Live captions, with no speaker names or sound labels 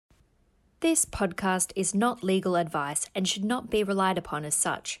This podcast is not legal advice and should not be relied upon as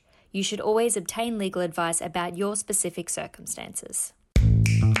such. You should always obtain legal advice about your specific circumstances.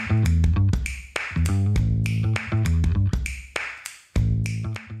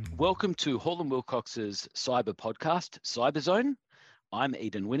 Welcome to Hall & Wilcox's cyber podcast, Cyberzone. I'm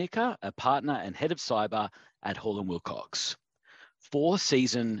Eden Winokur, a partner and head of cyber at Hall & Wilcox. For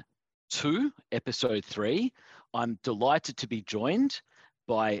season 2, episode 3, I'm delighted to be joined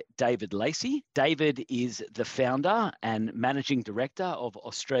by David Lacey. David is the founder and managing director of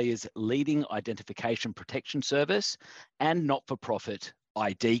Australia's leading identification protection service and not-for-profit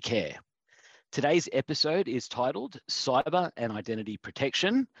ID Care. Today's episode is titled Cyber and Identity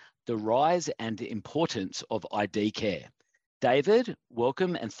Protection, the Rise and Importance of ID Care. David,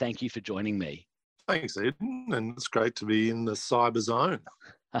 welcome and thank you for joining me. Thanks, Eden, and it's great to be in the cyber zone.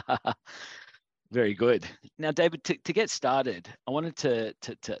 Very good. Now, David, to get started, I wanted to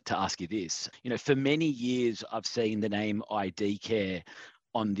ask you this. For many years, I've seen the name ID Care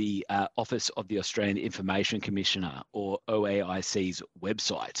on the Office of the Australian Information Commissioner, or OAIC's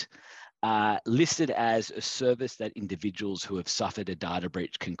website, listed as a service that individuals who have suffered a data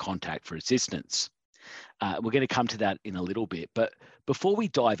breach can contact for assistance. We're going to come to that in a little bit, but before we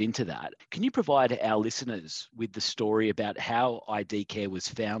dive into that, can you provide our listeners with the story about how ID Care was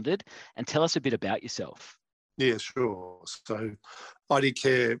founded and tell us a bit about yourself? Yeah, sure. So ID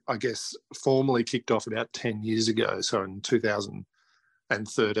Care, I guess, formally kicked off about 10 years ago. So in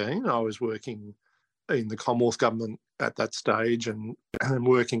 2013, I was working in the Commonwealth Government at that stage and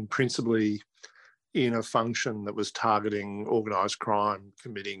working principally in a function that was targeting organised crime,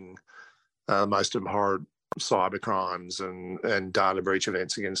 committing most abhorrent cyber crimes and data breach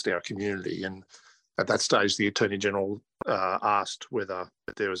events against our community. And at that stage, the Attorney General asked whether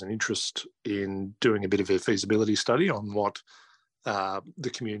there was an interest in doing a bit of a feasibility study on what the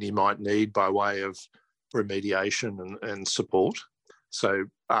community might need by way of remediation and support. So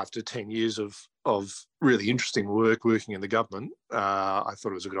after 10 years of really interesting working in the government, I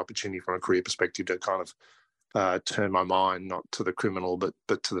thought it was a good opportunity from a career perspective to kind of turn my mind not to the criminal but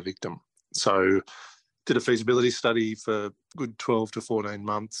to the victim. So did a feasibility study for a good 12 to 14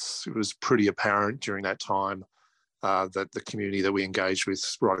 months. It was pretty apparent during that time that the community that we engaged with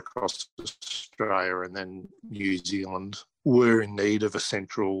right across Australia and then New Zealand were in need of a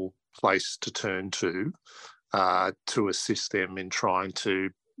central place to turn to assist them in trying to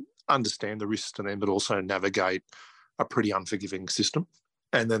understand the risks to them, but also navigate a pretty unforgiving system.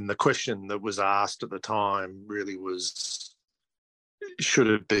 And then the question that was asked at the time really was, should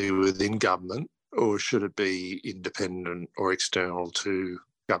it be within government or should it be independent or external to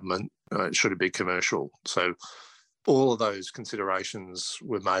government? Should it be commercial? So all of those considerations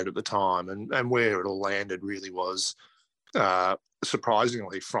were made at the time, and where it all landed really was,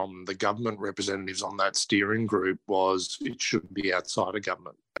 surprisingly from the government representatives on that steering group, was it should be outside of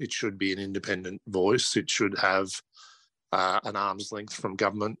government. It should be an independent voice. It should have an arm's length from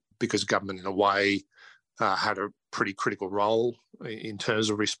government, because government in a way had a pretty critical role in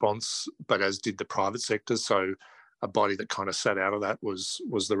terms of response, but as did the private sector. So a body that kind of sat out of that was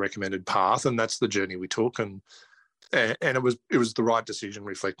the recommended path, and that's the journey we took. And it was the right decision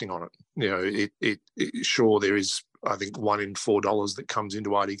reflecting on it. Sure, there is, I think, $1 in $4 that comes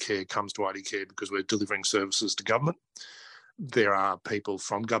into ID Care comes to ID Care because we're delivering services to government. There are people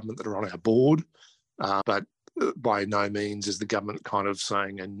from government that are on our board, but by no means is the government kind of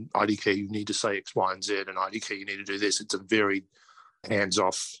saying, and ID Care, you need to say X, Y, and Z, and ID Care, you need to do this. It's a very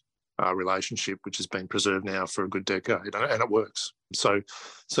hands-off relationship, which has been preserved now for a good decade, and it works. So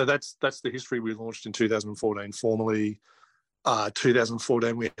that's the history. We launched in 2014 formally.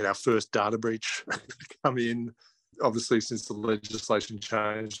 2014, we had our first data breach come in. Obviously, since the legislation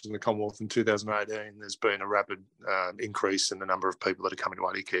changed in the Commonwealth in 2018, there's been a rapid increase in the number of people that are coming to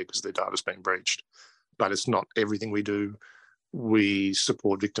ID Care because their data's been breached. But it's not everything we do. We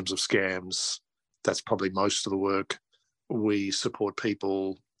support victims of scams. That's probably most of the work. We support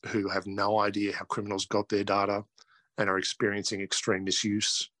people who have no idea how criminals got their data and are experiencing extreme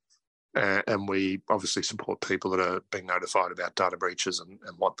misuse. And we obviously support people that are being notified about data breaches and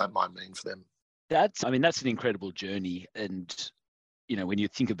what that might mean for them. That's an incredible journey. And, when you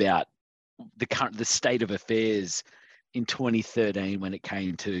think about the state of affairs in 2013, when it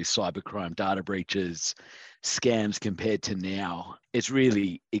came to cybercrime, data breaches, scams compared to now, it's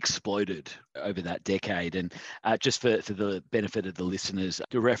really exploded over that decade. And just for the benefit of the listeners,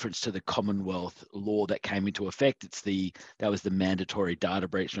 the reference to the Commonwealth law that came into effect, that was the mandatory data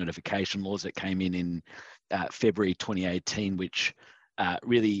breach notification laws that came in February 2018, which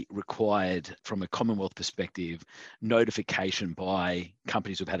really required, from a Commonwealth perspective, notification by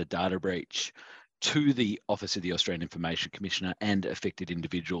companies who've had a data breach to the Office of the Australian Information Commissioner and affected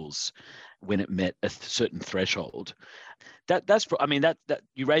individuals when it met a certain threshold. That's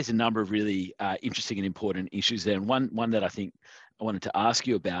you raised a number of really interesting and important issues there. And one that I think I wanted to ask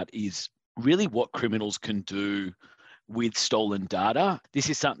you about is really what criminals can do with stolen data. This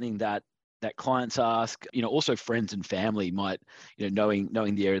is something that clients ask, also friends and family might, knowing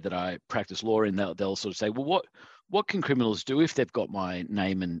the area that I practice law in, they'll sort of say, well, what can criminals do if they've got my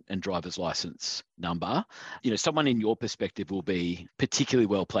name and driver's license number? Someone in your perspective will be particularly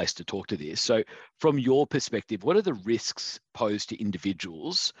well placed to talk to this. So from your perspective, what are the risks posed to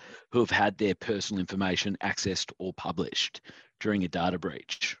individuals who have had their personal information accessed or published during a data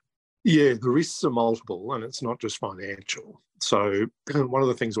breach? Yeah, the risks are multiple, and it's not just financial. So one of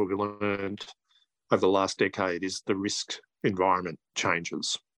the things we've learned over the last decade is the risk environment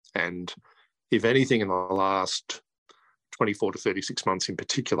changes. And if anything, in the last 24 to 36 months in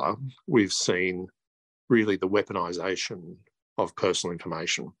particular, we've seen really the weaponisation of personal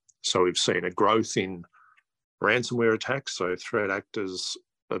information. So we've seen a growth in ransomware attacks, so threat actors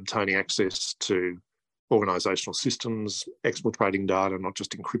obtaining access to organisational systems, exfiltrating data, not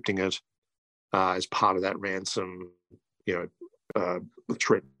just encrypting it, as part of that ransom,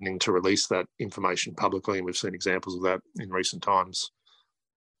 threatening to release that information publicly. And we've seen examples of that in recent times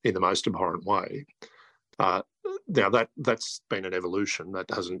in the most abhorrent way. Now that's been an evolution that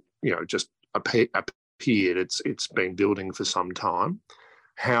hasn't, just appeared. It's been building for some time.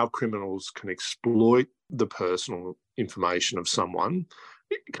 How criminals can exploit the personal information of someone,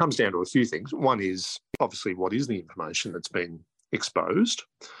 it comes down to a few things. One is obviously what is the information that's been exposed.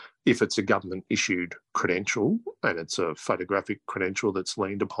 If it's a government-issued credential and it's a photographic credential that's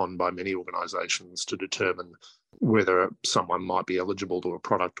leaned upon by many organisations to determine whether someone might be eligible to a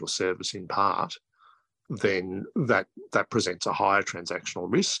product or service in part, then that presents a higher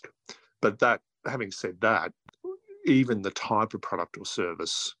transactional risk. But having said that, even the type of product or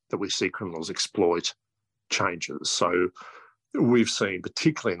service that we see criminals exploit changes. So we've seen,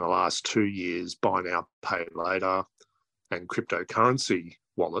 particularly in the last 2 years, buy now, pay later and cryptocurrency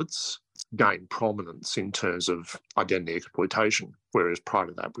wallets gain prominence in terms of identity exploitation, whereas prior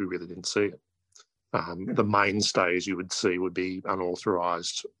to that, we really didn't see it. The mainstays you would see would be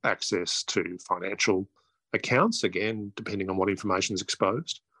unauthorised access to financial accounts, again, depending on what information is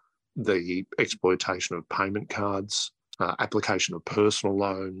exposed, the exploitation of payment cards, application of personal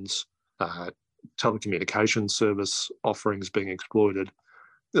loans, telecommunication service offerings being exploited.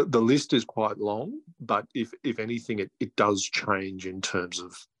 The list is quite long, but if anything, it does change in terms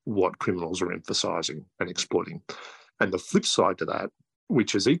of what criminals are emphasising and exploiting. And the flip side to that,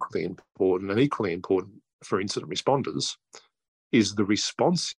 which is equally important for incident responders, is the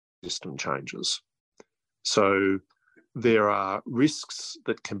response system changes. So there are risks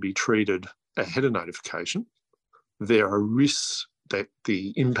that can be treated ahead of notification. There are risks that the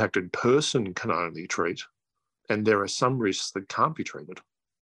impacted person can only treat, and there are some risks that can't be treated.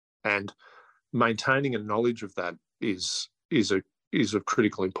 And maintaining a knowledge of that is of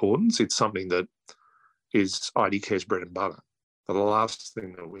critical importance. It's something that is ID Care's bread and butter. But the last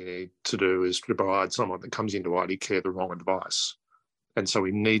thing that we need to do is to provide someone that comes into ID Care the wrong advice. And so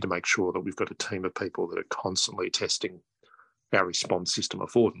we need to make sure that we've got a team of people that are constantly testing our response system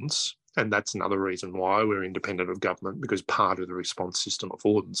affordance. And that's another reason why we're independent of government, because part of the response system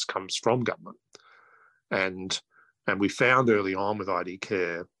affordance comes from government. And we found early on with ID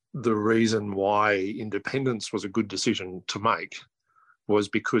Care, the reason why independence was a good decision to make was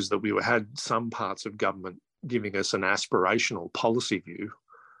because that we had some parts of government giving us an aspirational policy view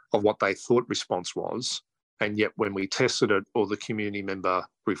of what they thought response was. And yet when we tested it or the community member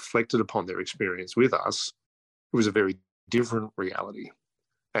reflected upon their experience with us, it was a very different reality.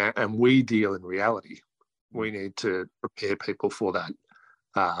 And we deal in reality. We need to prepare people for that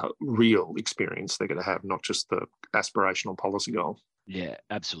real experience they're going to have, not just the aspirational policy goal. Yeah,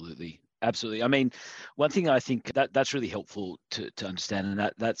 absolutely. Absolutely. I mean, one thing I think that's really helpful to understand,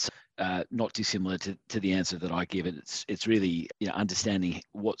 and that's not dissimilar to the answer that I give. It's really understanding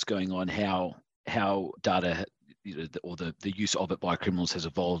what's going on, how data or the use of it by criminals has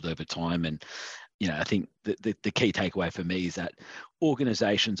evolved over time. And I think the key takeaway for me is that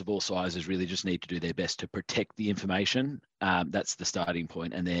organisations of all sizes really just need to do their best to protect the information. That's the starting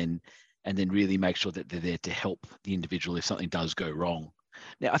point, and then really make sure that they're there to help the individual if something does go wrong.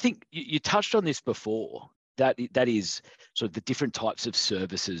 Now, I think you touched on this before. That is sort of the different types of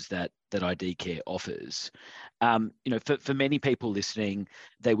services that ID Care offers. For many people listening,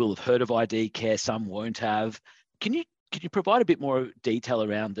 they will have heard of ID Care. Some won't have. Can you Could you provide a bit more detail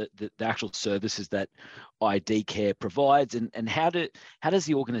around the actual services that ID Care provides, and how does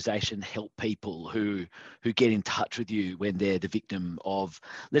the organisation help people who get in touch with you when they're the victim of,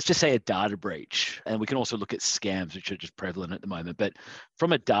 let's just say, a data breach? And we can also look at scams, which are just prevalent at the moment. But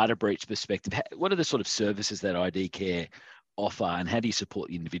from a data breach perspective, what are the sort of services that ID Care offer, and how do you support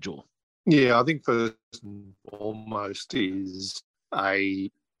the individual? Yeah, I think first and foremost is a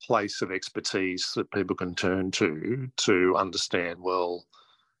place of expertise that people can turn to understand, well,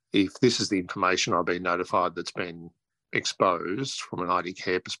 if this is the information I've been notified that's been exposed from an ID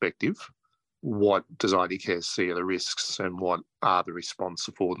Care perspective, what does ID Care see are the risks and what are the response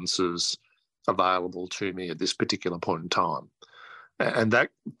affordances available to me at this particular point in time? And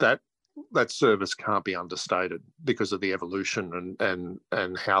that service can't be understated because of the evolution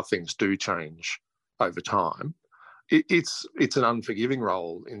and how things do change over time. It's an unforgiving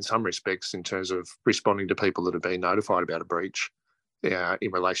role in some respects in terms of responding to people that have been notified about a breach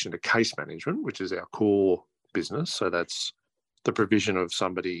in relation to case management, which is our core business. So that's the provision of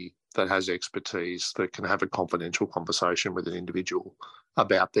somebody that has expertise that can have a confidential conversation with an individual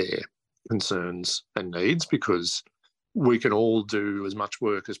about their concerns and needs, because we can all do as much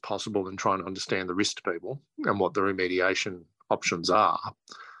work as possible in trying to understand the risk to people and what the remediation options are.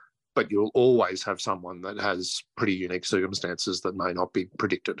 But you'll always have someone that has pretty unique circumstances that may not be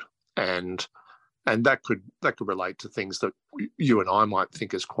predicted. And that could relate to things that you and I might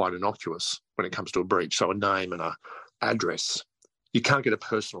think is quite innocuous when it comes to a breach. So a name and an address. You can't get a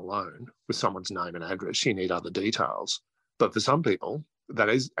personal loan with someone's name and address. You need other details. But for some people, that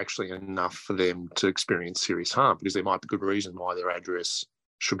is actually enough for them to experience serious harm, because there might be good reason why their address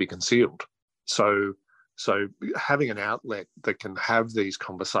should be concealed. So having an outlet that can have these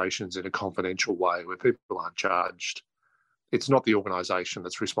conversations in a confidential way where people aren't charged, it's not the organisation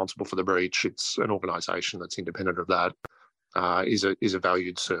that's responsible for the breach, it's an organisation that's independent of that, is a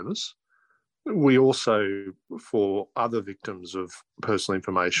valued service. We also, for other victims of personal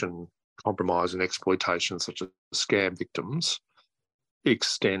information compromise and exploitation, such as scam victims,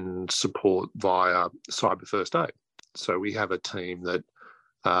 extend support via cyber first aid. So we have a team that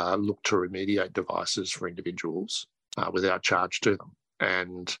look to remediate devices for individuals without charge to them.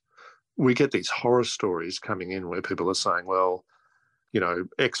 And we get these horror stories coming in where people are saying, well,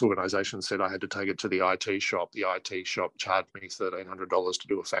 X organisation said I had to take it to the IT shop. The IT shop charged me $1,300 to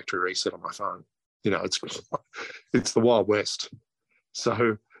do a factory reset on my phone. It's the Wild West.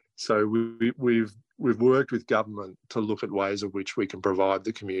 So we've worked with government to look at ways of which we can provide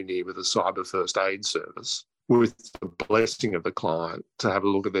the community with a cyber first aid service, with the blessing of the client, to have a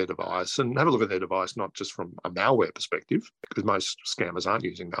look at their device, and have a look at their device not just from a malware perspective, because most scammers aren't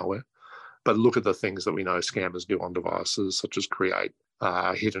using malware, but look at the things that we know scammers do on devices, such as create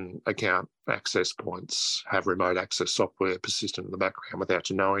hidden account access points, have remote access software persistent in the background without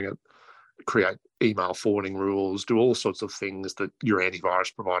you knowing it, create email forwarding rules, do all sorts of things that your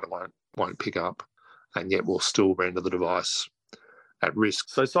antivirus provider won't pick up, and yet will still render the device at risk.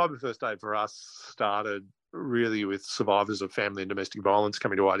 So cyber first aid for us started really with survivors of family and domestic violence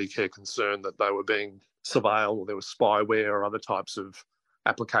coming to ID Care concerned that they were being surveilled, or there was spyware or other types of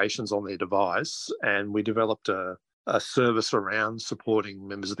applications on their device. And we developed a service around supporting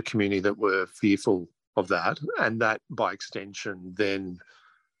members of the community that were fearful of that. And that, by extension, then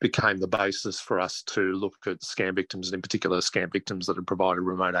became the basis for us to look at scam victims, and in particular scam victims that had provided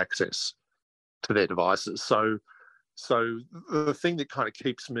remote access to their devices. So the thing that kind of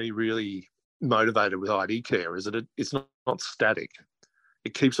keeps me really motivated with ID Care is that it's not static.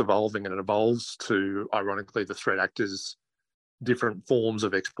 It keeps evolving, and it evolves to, ironically, the threat actors' different forms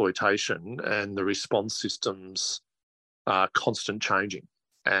of exploitation, and the response systems are constant changing.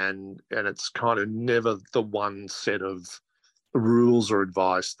 And it's kind of never the one set of rules or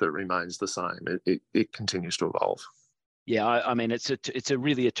advice that remains the same. It continues to evolve. Yeah, I mean, it's a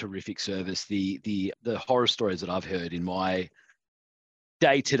really a terrific service. The horror stories that I've heard in my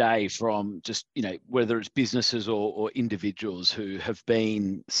day to day from just, whether it's businesses or individuals who have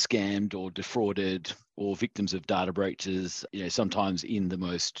been scammed or defrauded or victims of data breaches, sometimes in the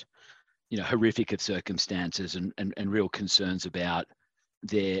most, horrific of circumstances, and real concerns about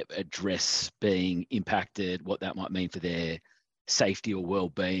their address being impacted, what that might mean for their safety or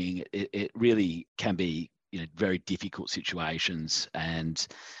well-being. It really can be, very difficult situations, and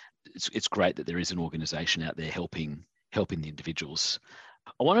it's great that there is an organisation out there helping the individuals.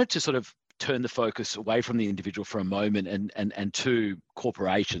 I wanted to sort of turn the focus away from the individual for a moment and to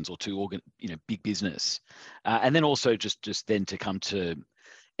corporations, or to big business, and then also just then to come to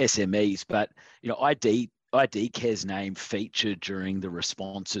SMEs. But ID Care's name featured during the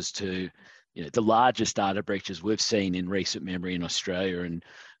responses to the largest data breaches we've seen in recent memory in Australia. And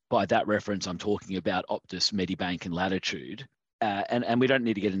by that reference, I'm talking about Optus, Medibank, and Latitude. And we don't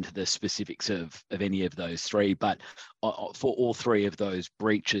need to get into the specifics of any of those three, but for all three of those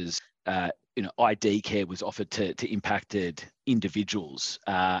breaches, ID care was offered to impacted individuals.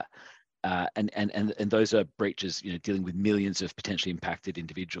 And those are breaches, dealing with millions of potentially impacted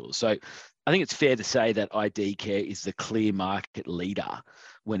individuals. So I think it's fair to say that ID Care is the clear market leader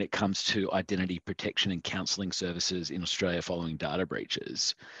when it comes to identity protection and counselling services in Australia following data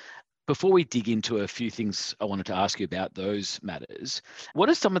breaches. Before we dig into a few things I wanted to ask you about those matters, what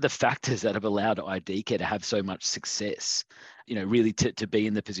are some of the factors that have allowed ID Care to have so much success, really to be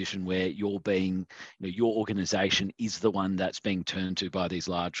in the position where you're being, your organisation is the one that's being turned to by these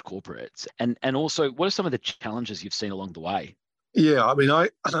large corporates? And also, what are some of the challenges you've seen along the way? Yeah, I mean, I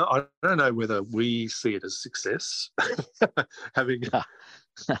don't know whether we see it as success, having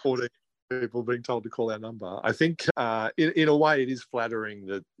 14 people being told to call our number. I think, in a way, it is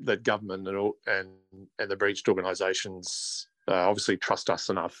flattering that government and the breached organisations obviously trust us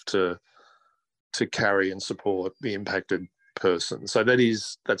enough to carry and support the impacted person. So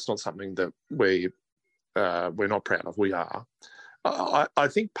that's not something that we're not proud of. We are. I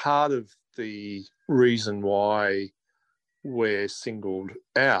think part of the reason why we're singled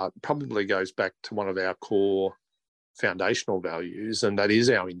out probably goes back to one of our core foundational values, and that is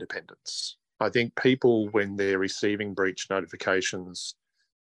our independence. I think people, when they're receiving breach notifications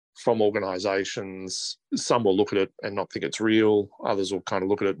from organisations, some will look at it and not think it's real. Others will kind of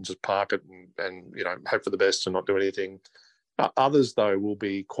look at it and just park it and hope for the best and not do anything. Others, though, will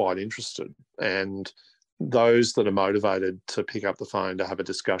be quite interested, and those that are motivated to pick up the phone to have a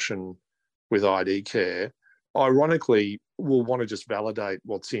discussion with ID Care, ironically, will want to just validate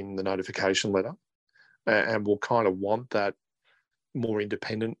what's in the notification letter, and will kind of want that more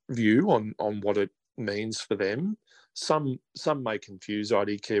independent view on what it means for them. Some may confuse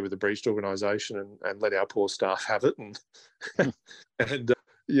ID Care with a breached organisation and let our poor staff have it, and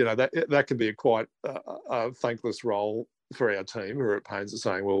that can be a quite thankless role for our team, who are at pains at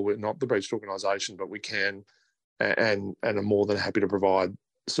saying, well, we're not the breached organisation, but we can and are more than happy to provide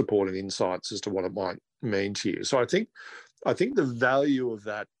support and insights as to what it might mean to you. So I think the value of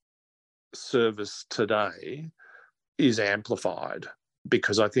that service today is amplified,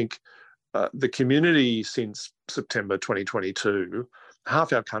 because I think the community since September 2022,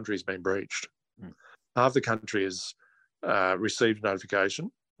 half our country has been breached. Half the country has received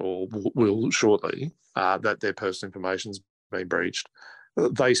notification, or will shortly, that their personal information's been breached.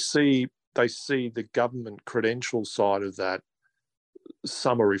 They see the government credential side of that.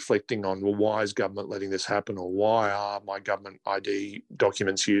 Some are reflecting on, well, why is government letting this happen, or why are my government ID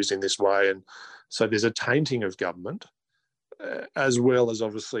documents used in this way? And so there's a tainting of government, as well as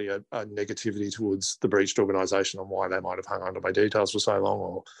obviously a negativity towards the breached organisation on why they might have hung onto my details for so long,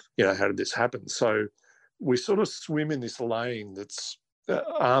 or, how did this happen? So we sort of swim in this lane that's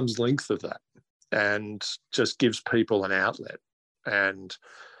arm's length of that, and just gives people an outlet. And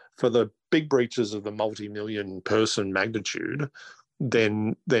for the big breaches of the multi-million person magnitude,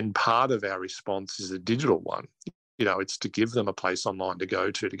 then part of our response is a digital one. It's to give them a place online to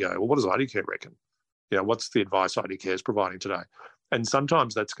go, well, what does ID Care reckon? What's the advice ID Care is providing today? And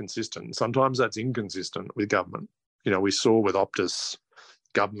sometimes that's consistent. Sometimes that's inconsistent with government. We saw with Optus,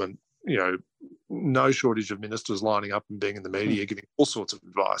 government, no shortage of ministers lining up and being in the media, giving all sorts of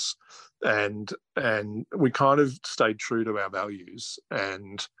advice. And we kind of stayed true to our values.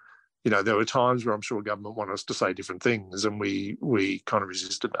 And there were times where I'm sure government wanted us to say different things, and we kind of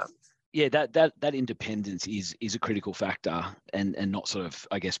resisted that. Yeah, that independence is a critical factor, and not sort of,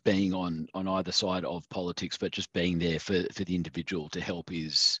 I guess, being on either side of politics, but just being there for the individual to help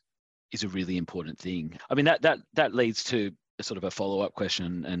is a really important thing. I mean, that leads to a sort of a follow-up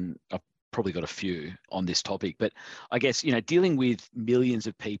question, and I've probably got a few on this topic, but I guess, dealing with millions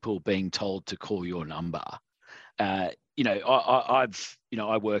of people being told to call your number, I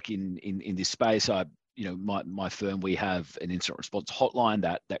work in this space. My firm, we have an incident response hotline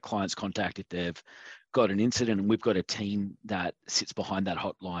that clients contact if they've got an incident, and we've got a team that sits behind that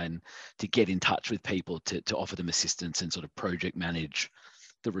hotline to get in touch with people to offer them assistance and sort of project manage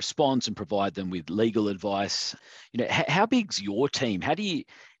the response and provide them with legal advice. How big's your team? How do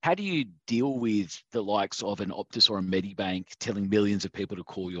you deal with the likes of an Optus or a Medibank telling millions of people to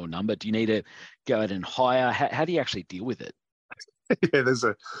call your number? Do you need to go out and hire? How do you actually deal with it? Yeah, it's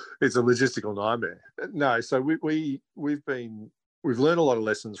a logistical nightmare. No, so we've learned a lot of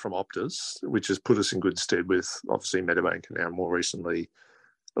lessons from Optus, which has put us in good stead with obviously Medibank and now more recently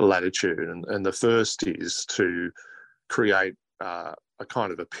Latitude. And the first is to create a a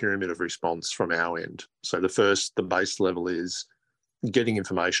kind of a pyramid of response from our end. So the base level is getting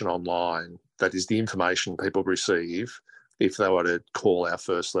information online. That is the information people receive if they were to call our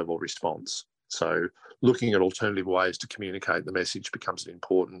first level response. So looking at alternative ways to communicate the message becomes an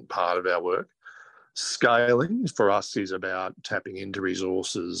important part of our work. Scaling for us is about tapping into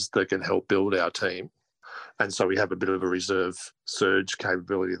resources that can help build our team. And so we have a bit of a reserve surge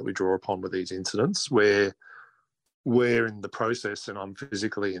capability that we draw upon with these incidents, where we're in the process, and I'm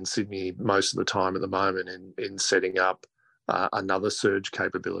physically in Sydney most of the time at the moment in setting up another surge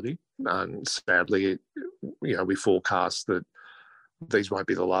capability. And sadly, we forecast that these won't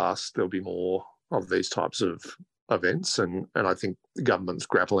be the last. There'll be more of these types of events. And I think the government's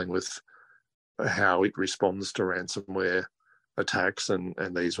grappling with how it responds to ransomware attacks and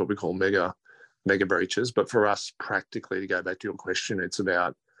these what we call mega breaches. But for us, practically, to go back to your question, it's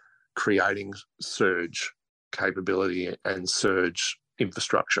about creating surge capability and surge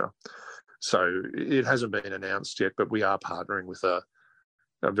infrastructure. So it hasn't been announced yet, but we are partnering with a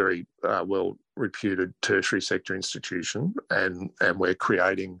very well-reputed tertiary sector institution, and we're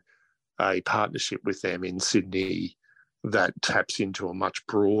creating a partnership with them in Sydney that taps into a much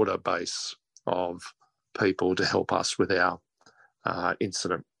broader base of people to help us with our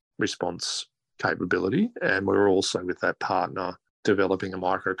incident response capability. And we're also, with that partner, developing a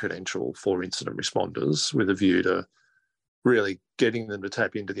micro-credential for incident responders with a view to really getting them to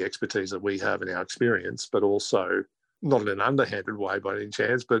tap into the expertise that we have in our experience, but also not in an underhanded way by any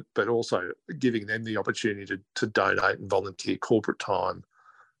chance, but also giving them the opportunity to donate and volunteer corporate time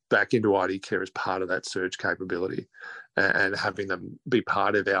back into ID Care as part of that surge capability, and having them be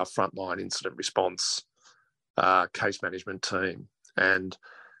part of our frontline incident response case management team. And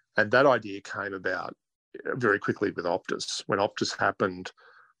that idea came about very quickly with Optus. When Optus happened,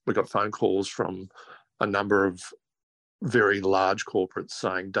 we got phone calls from a number of very large corporates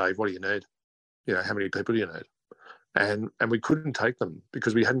saying, "Dave, what do you need? How many people do you need?" And we couldn't take them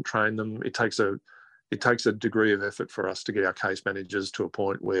because we hadn't trained them. It takes a degree of effort for us to get our case managers to a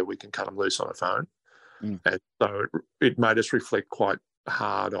point where we can cut them loose on a phone. And so it made us reflect quite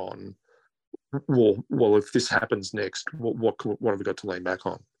hard on, well, if this happens next, what have we got to lean back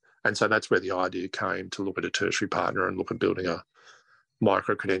on? And so that's where the idea came, to look at a tertiary partner and look at building a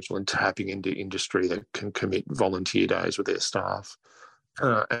micro-credential and tapping into industry that can commit volunteer days with their staff,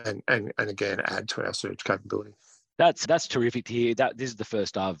 and again, add to our search capability. That's terrific to hear. That this is the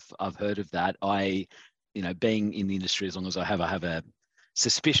first I've heard of that. Being in the industry as long as I have a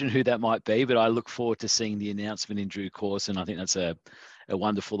suspicion who that might be, but I look forward to seeing the announcement in due course. And I think that's a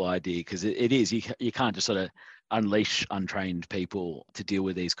wonderful idea, because it is, you can't just sort of unleash untrained people to deal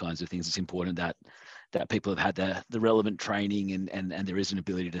with these kinds of things. It's important that people have had the relevant training and there is an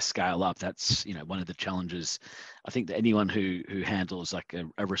ability to scale up. That's one of the challenges I think that anyone who handles like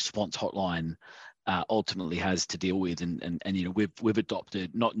a response hotline ultimately has to deal with, and we've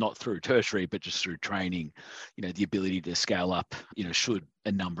adopted, not through tertiary but just through training, the ability to scale up, should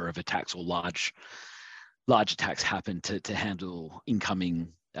a number of attacks or large attacks happen, to handle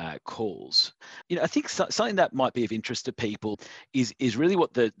incoming calls. I think something that might be of interest to people is really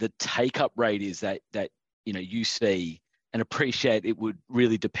what the take-up rate is that you see and appreciate. It would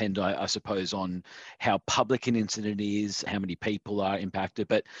really depend, I suppose, on how public an incident is, how many people are impacted.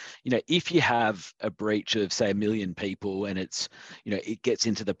 But if you have a breach of, say, 1 million people, and it's it gets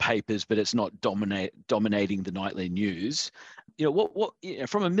into the papers, but it's not dominating the nightly news. What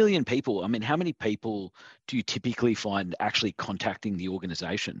from 1 million people, I mean, how many people do you typically find actually contacting the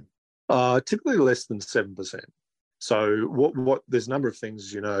organisation? Typically less than 7%. So what there's a number of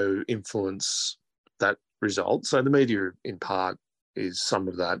things influence that result. So the media, in part, is some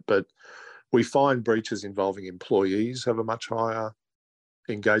of that, but we find breaches involving employees have a much higher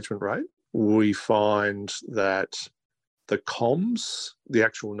engagement rate. We find that the comms, the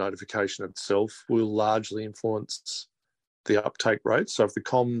actual notification itself, will largely influence the uptake rate. So if the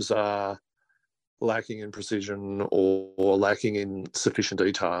comms are lacking in precision or lacking in sufficient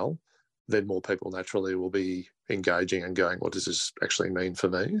detail, then more people naturally will be engaging and going, what does this actually mean for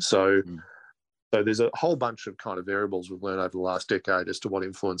me? So there's a whole bunch of kind of variables we've learned over the last decade as to what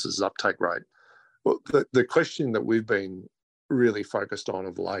influences uptake rate. Well, the question that we've been really focused on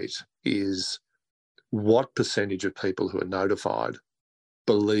of late is, what percentage of people who are notified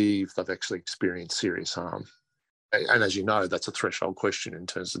believe they've actually experienced serious harm? And as you know, that's a threshold question in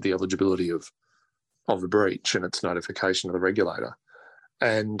terms of the eligibility of a breach and its notification to the regulator.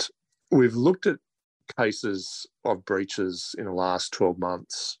 And we've looked at cases of breaches in the last 12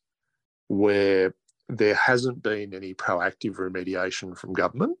 months where there hasn't been any proactive remediation from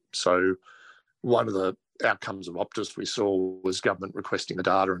government. So one of the outcomes of Optus we saw was government requesting the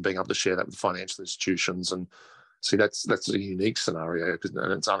data and being able to share that with financial institutions. And see, that's a unique scenario,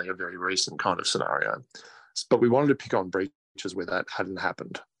 and it's only a very recent kind of scenario. But we wanted to pick on breaches where that hadn't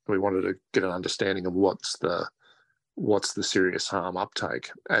happened. We wanted to get an understanding of what's the serious harm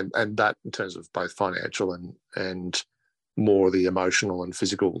uptake, and that in terms of both financial and more the emotional and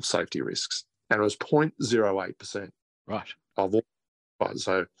physical safety risks. And it was 0.08%. Right. Of all.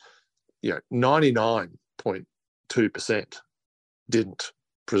 So, 99.2% didn't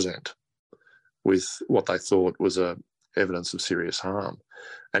present with what they thought was evidence of serious harm.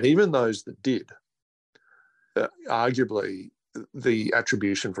 And even those that did, arguably the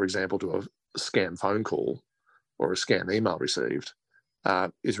attribution, for example, to a scam phone call or a scam email received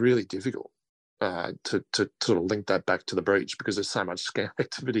is really difficult to sort of link that back to the breach, because there's so much scam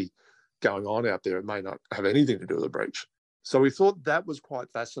activity going on out there. It may not have anything to do with the breach. So we thought that was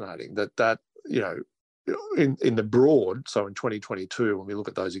quite fascinating, that in the broad, so in 2022, when we look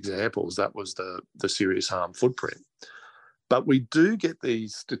at those examples, that was the serious harm footprint. But we do get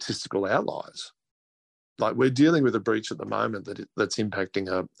these statistical outliers. Like, we're dealing with a breach at the moment that's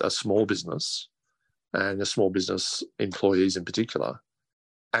impacting a small business, and a small business employees in particular,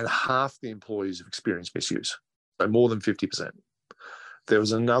 and half the employees have experienced misuse, so more than 50%. I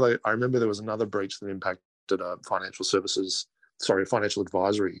remember there was another breach that impacted a financial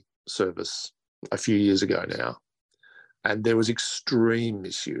advisory service a few years ago now, and there was extreme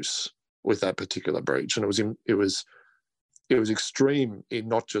misuse with that particular breach, and it was extreme in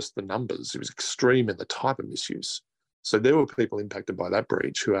not just the numbers, it was extreme in the type of misuse. So there were people impacted by that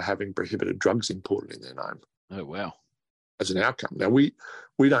breach who are having prohibited drugs imported in their name. Oh, wow. As an outcome. Now, we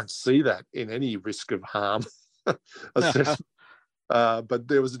don't see that in any risk of harm assessment, but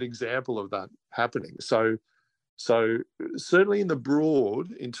there was an example of that happening. So certainly in the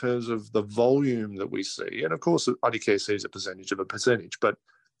broad, in terms of the volume that we see, and of course IDCare sees a percentage of a percentage, but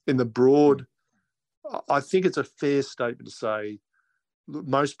in the broad, I think it's a fair statement to say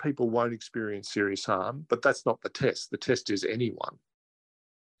most people won't experience serious harm, but that's not the test. The test is anyone.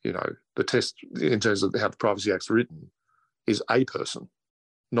 The test in terms of how the Privacy Act's written is a person,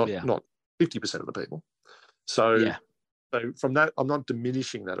 not 50% of the people. So from that, I'm not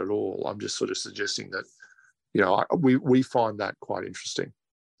diminishing that at all. I'm just sort of suggesting that, we find that quite interesting.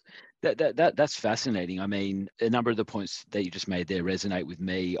 That's fascinating. I mean, a number of the points that you just made there resonate with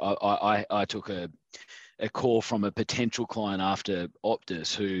me. I took a call from a potential client after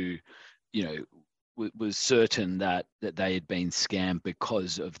Optus who, was certain that they had been scammed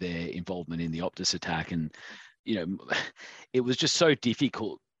because of their involvement in the Optus attack, and it was just so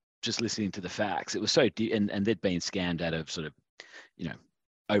difficult just listening to the facts. It was so and they'd been scammed out of sort of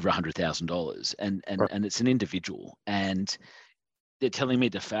over $100,000, and it's an individual, and they're telling me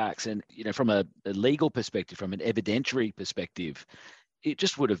the facts, and from a legal perspective, from an evidentiary perspective, it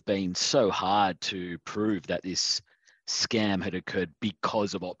just would have been so hard to prove that this scam had occurred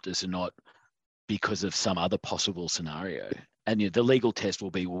because of Optus and not because of some other possible scenario. And the legal test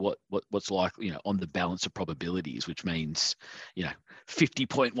will be what's like on the balance of probabilities, which means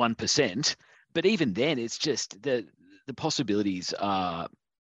 50.1%. But even then, it's just the possibilities are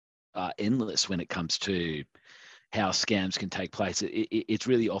endless when it comes to how scams can take place. It's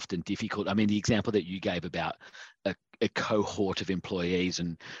really often difficult. I mean, the example that you gave about a cohort of employees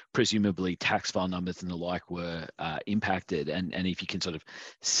and presumably tax file numbers and the like were impacted, and if you can sort of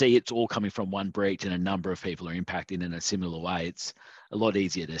see it's all coming from one breach and a number of people are impacted in a similar way, it's a lot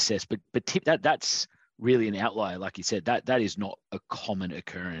easier to assess. But that's really an outlier, like you said. That is not a common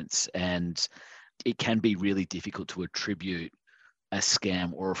occurrence, and it can be really difficult to attribute a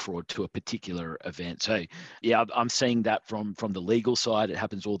scam or a fraud to a particular event. So yeah, I'm seeing that from the legal side. It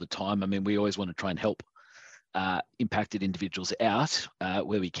happens all the time. I mean, we always want to try and help impacted individuals out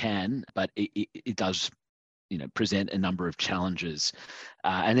where we can, but it does present a number of challenges.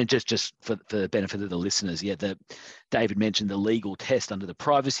 And then just for the benefit of the listeners, David mentioned the legal test under the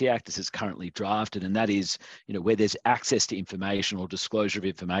Privacy Act as it's currently drafted, and that is where there's access to information or disclosure of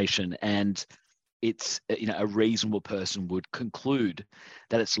information, and it's a reasonable person would conclude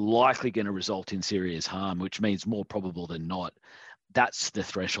that it's likely going to result in serious harm, which means more probable than not. That's the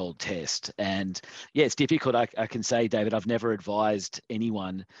threshold test. And yeah, it's difficult. I can say, David, I've never advised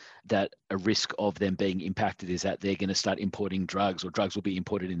anyone that a risk of them being impacted is that they're going to start importing drugs or drugs will be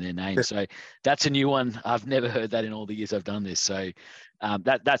imported in their name. So that's a new one. I've never heard that in all the years I've done this. So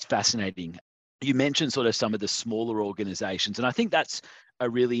that's fascinating. You mentioned sort of some of the smaller organizations, and I think that's a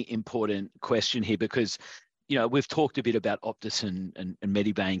really important question here, because we've talked a bit about Optus and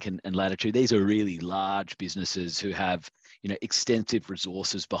Medibank and Latitude. These are really large businesses who have, extensive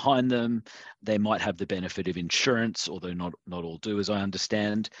resources behind them. They might have the benefit of insurance, although not all do, as I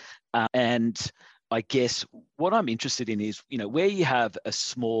understand. And I guess what I'm interested in is, where you have a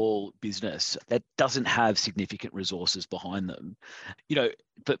small business that doesn't have significant resources behind them,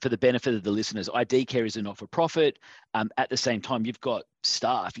 for the benefit of the listeners, ID Care is a not-for-profit. At the same time, you've got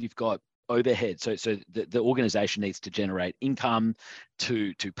staff, you've got overhead. So the organisation needs to generate income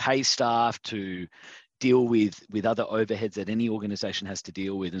to pay staff, to deal with other overheads that any organisation has to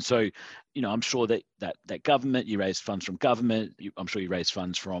deal with. And so, I'm sure that government, you raise funds from government, I'm sure you raise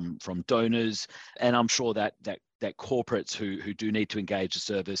funds from donors, and I'm sure that corporates who do need to engage the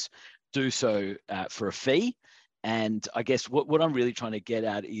service do so for a fee. And I guess what I'm really trying to get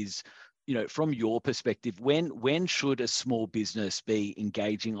at is, from your perspective, when should a small business be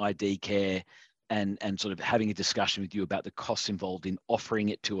engaging ID Care and sort of having a discussion with you about the costs involved in offering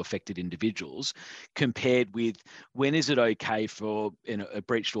it to affected individuals, compared with when is it okay for a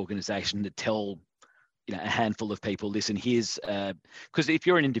breached organisation to tell a handful of people, listen, here's because if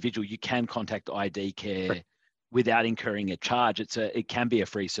you're an individual, you can contact ID Care without incurring a charge. It can be a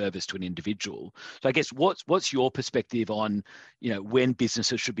free service to an individual. So I guess what's your perspective on, when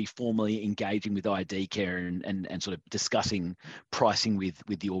businesses should be formally engaging with ID Care and sort of discussing pricing with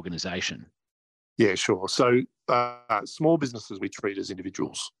the organisation? Yeah, sure. So small businesses we treat as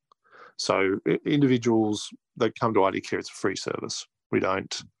individuals. So individuals that come to ID Care, it's a free service. We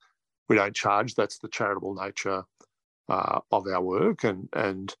don't charge. That's the charitable nature of our work,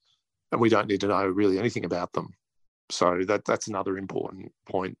 and we don't need to know really anything about them. So that's another important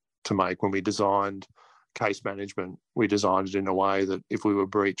point to make. When we designed case management, we designed it in a way that if we were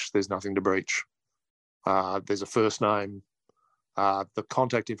breached, there's nothing to breach. There's a first name. The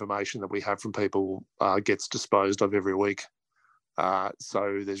contact information that we have from people gets disposed of every week.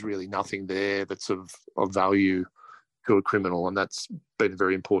 So there's really nothing there that's of value to a criminal, and that's been a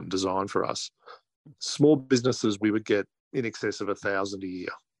very important design for us. Small businesses, we would get in excess of 1,000 a year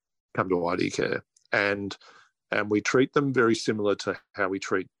come to ID Care, and we treat them very similar to how we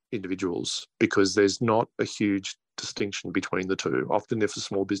treat individuals, because there's not a huge distinction between the two. Often if a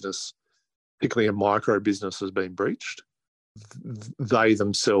small business, particularly a micro business, has been breached, they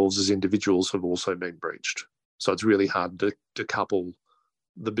themselves as individuals have also been breached. So it's really hard to couple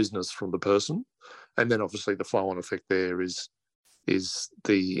the business from the person. And then obviously the flow-on effect there is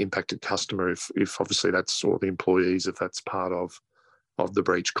the impacted customer, if obviously that's, or the employees, if that's part of the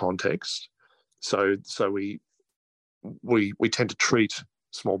breach context. So we tend to treat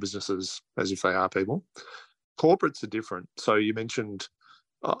small businesses as if they are people. Corporates are different. So you mentioned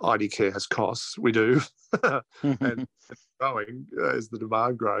ID Care has costs. We do, and it's growing as the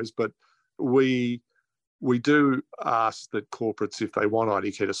demand grows. But we do ask that corporates, if they want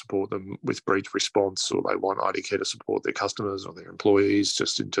ID Care to support them with breach response, or they want ID Care to support their customers or their employees,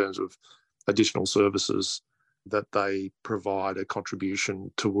 just in terms of additional services, that they provide a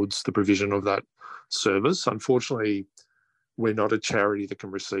contribution towards the provision of that service. Unfortunately, we're not a charity that can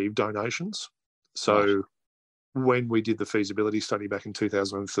receive donations. So when we did the feasibility study back in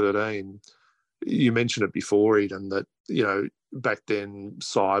 2013, you mentioned it before, Eden, that, back then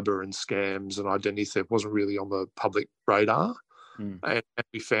cyber and scams and identity theft wasn't really on the public radar. And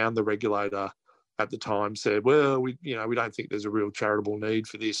we found the regulator at the time said, well, we don't think there's a real charitable need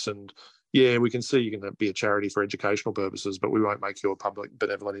for this. And yeah, we can see you can be a charity for educational purposes, but we won't make you a public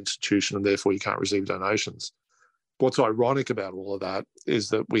benevolent institution, and therefore you can't receive donations. What's ironic about all of that is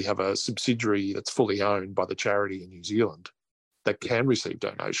that we have a subsidiary that's fully owned by the charity in New Zealand that can receive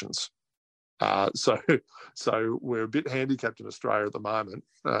donations. So we're a bit handicapped in Australia at the moment.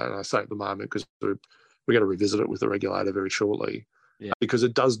 And I say at the moment because we're going to revisit it with the regulator very shortly, because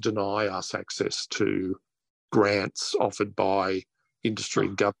it does deny us access to grants offered by industry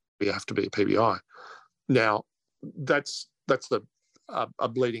and government. We have to be a PBI. Now, that's a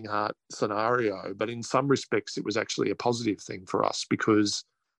bleeding heart scenario, but in some respects it was actually a positive thing for us, because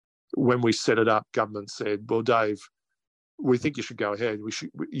when we set it up, government said, well, Dave, we think you should go ahead.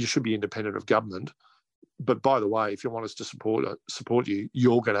 You should be independent of government. But by the way, if you want us to support you,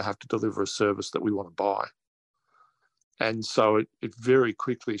 you're going to have to deliver a service that we want to buy. And so it very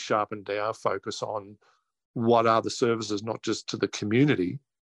quickly sharpened our focus on what are the services, not just to the community,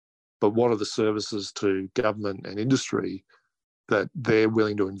 but what are the services to government and industry that they're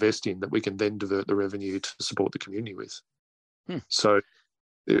willing to invest in, that we can then divert the revenue to support the community with. So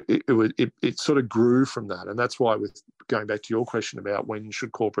it sort of grew from that. And that's why, with going back to your question about when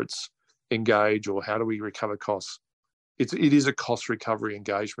should corporates engage or how do we recover costs, it is a cost recovery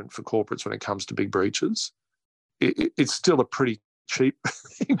engagement for corporates when it comes to big breaches. it's still a pretty cheap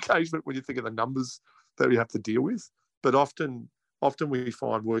engagement when you think of the numbers that we have to deal with. But often we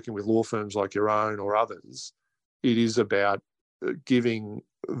find working with law firms like your own or others, it is about giving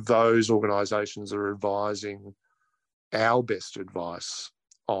those organisations that are advising our best advice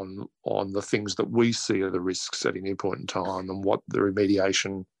on the things that we see are the risks at any point in time and what the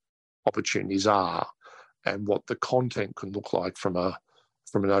remediation opportunities are and what the content can look like from a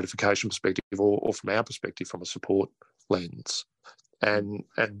notification perspective or from our perspective from a support lens. And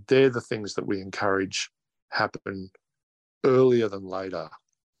they're the things that we encourage happen earlier than later.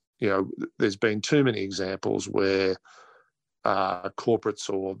 You know, there's been too many examples where corporates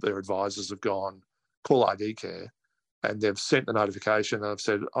or their advisors have gone, call ID Care, and they've sent the notification and I've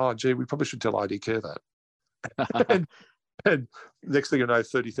said, oh, gee, we probably should tell ID Care that. and next thing you know,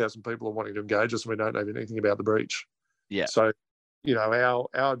 30,000 people are wanting to engage us and we don't know anything about the breach. Yeah. So, you know,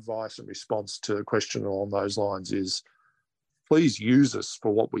 our advice and response to a question along those lines is, please use us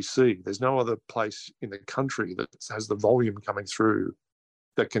for what we see. There's no other place in the country that has the volume coming through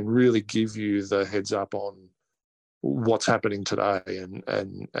that can really give you the heads up on what's happening today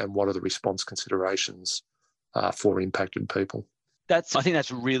and what are the response considerations for impacted people. I think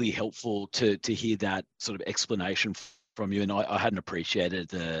that's really helpful to hear that sort of explanation from you. And I hadn't appreciated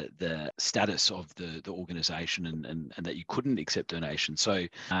the status of the organisation and that you couldn't accept donations. So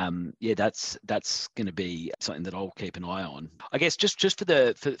that's going to be something that I'll keep an eye on. I guess just for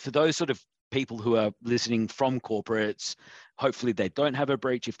those sort of people who are listening from corporates, hopefully they don't have a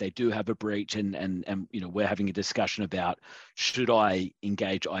breach. If they do have a breach, and you know, we're having a discussion about, should I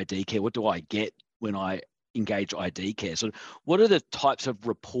engage ID Care? What do I get when I engage ID Care? So what are the types of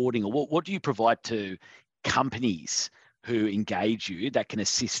reporting, or what do you provide to companies who engage you that can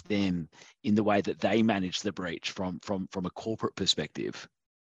assist them in the way that they manage the breach from a corporate perspective?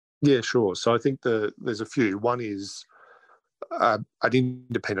 Yeah, sure. So I think there's a few. One is an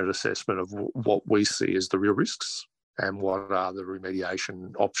independent assessment of what we see as the real risks and what are the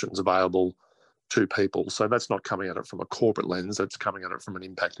remediation options available to people. So that's not coming at it from a corporate lens, that's coming at it from an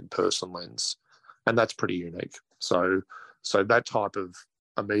impacted person lens. And that's pretty unique. So that type of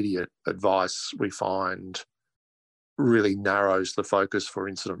immediate advice we find really narrows the focus for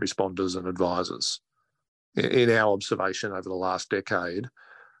incident responders and advisors. In our observation over the last decade,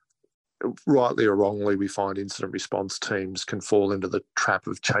 rightly or wrongly, we find incident response teams can fall into the trap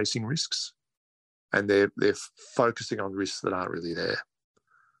of chasing risks, and they're focusing on risks that aren't really there.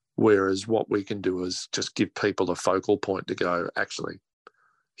 Whereas what we can do is just give people a focal point to go, actually,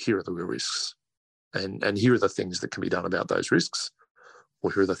 here are the real risks, and here are the things that can be done about those risks,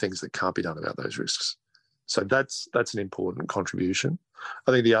 or here are the things that can't be done about those risks. So that's an important contribution.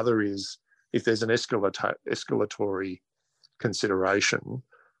 I think the other is, if there's an escalatory consideration,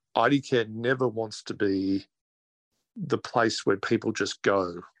 ID Care never wants to be the place where people just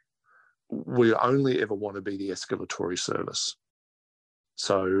go. We only ever want to be the escalatory service.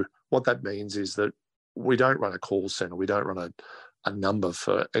 So what that means is that we don't run a call centre, we don't run a number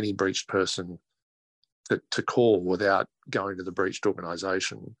for any breached person to call without going to the breached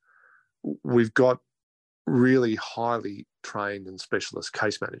organisation. We've got really highly trained and specialist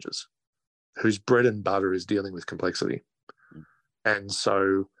case managers whose bread and butter is dealing with complexity. And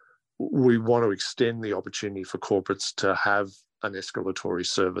so we want to extend the opportunity for corporates to have an escalatory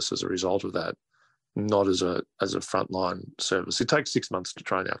service as a result of that, not as a frontline service. It takes 6 months to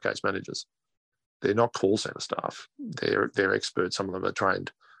train our case managers. They're not call centre staff. They're experts. Some of them are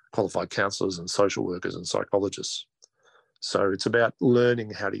trained qualified counsellors and social workers and psychologists. So it's about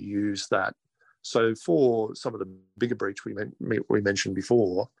learning how to use that. So for some of the bigger breach we mentioned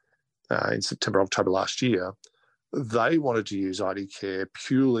before, in September, October last year, they wanted to use ID Care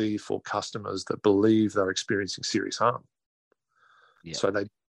purely for customers that believe they're experiencing serious harm. Yeah. So they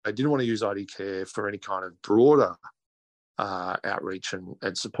didn't want to use ID Care for any kind of broader outreach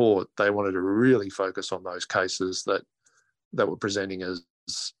and support. They wanted to really focus on those cases that were presenting as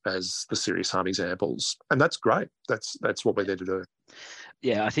the serious harm examples. And that's great. That's what we're there to do.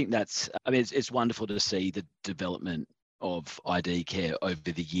 Yeah, I think it's wonderful to see the development of ID Care over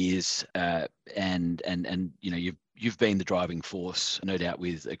the years, and you know, you've been the driving force, no doubt,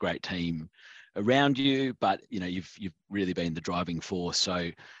 with a great team around you, but you know, you've really been the driving force. So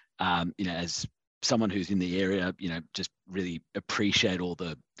you know, as someone who's in the area, you know, just really appreciate all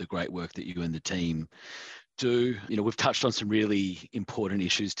the great work that you and the team do. You know, we've touched on some really important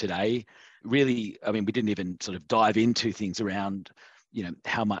issues today. Really, I mean, we didn't even sort of dive into things around, you know,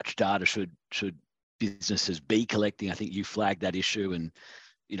 how much data should businesses be collecting. I think you flagged that issue, and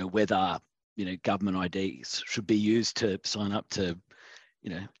you know, whether, you know, government IDs should be used to sign up to, you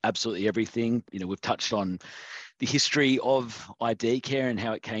know, absolutely everything. You know, we've touched on the history of ID Care and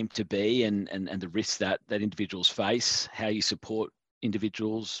how it came to be, and the risks that individuals face, how you support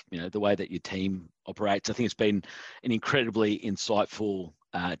individuals, the way that your team operates. I think it's been an incredibly insightful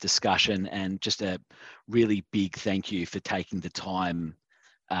discussion, and just a really big thank you for taking the time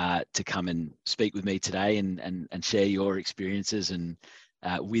to come and speak with me today and share your experiences and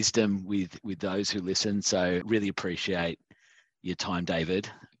wisdom with those who listen. So really appreciate your time, David.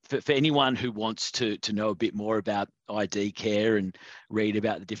 For anyone who wants to know a bit more about ID Care and read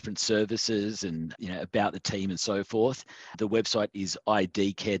about the different services and about the team and so forth, the website is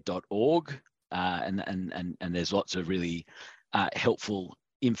idcare.org, and there's lots of really helpful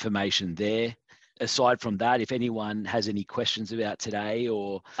information there. Aside from that, if anyone has any questions about today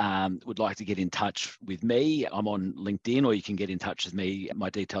or would like to get in touch with me, I'm on LinkedIn, or you can get in touch with me. My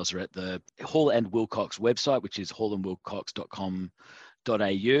details are at the Hall and Wilcox website, which is hallandwilcox.com.au.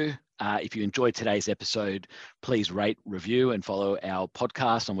 If you enjoyed today's episode, please rate, review, and follow our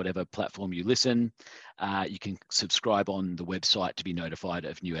podcast on whatever platform you listen. You can subscribe on the website to be notified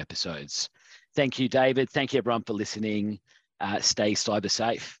of new episodes. Thank you, David. Thank you, everyone, for listening. Stay cyber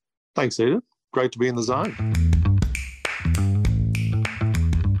safe. Thanks, Eden. Great to be in the zone.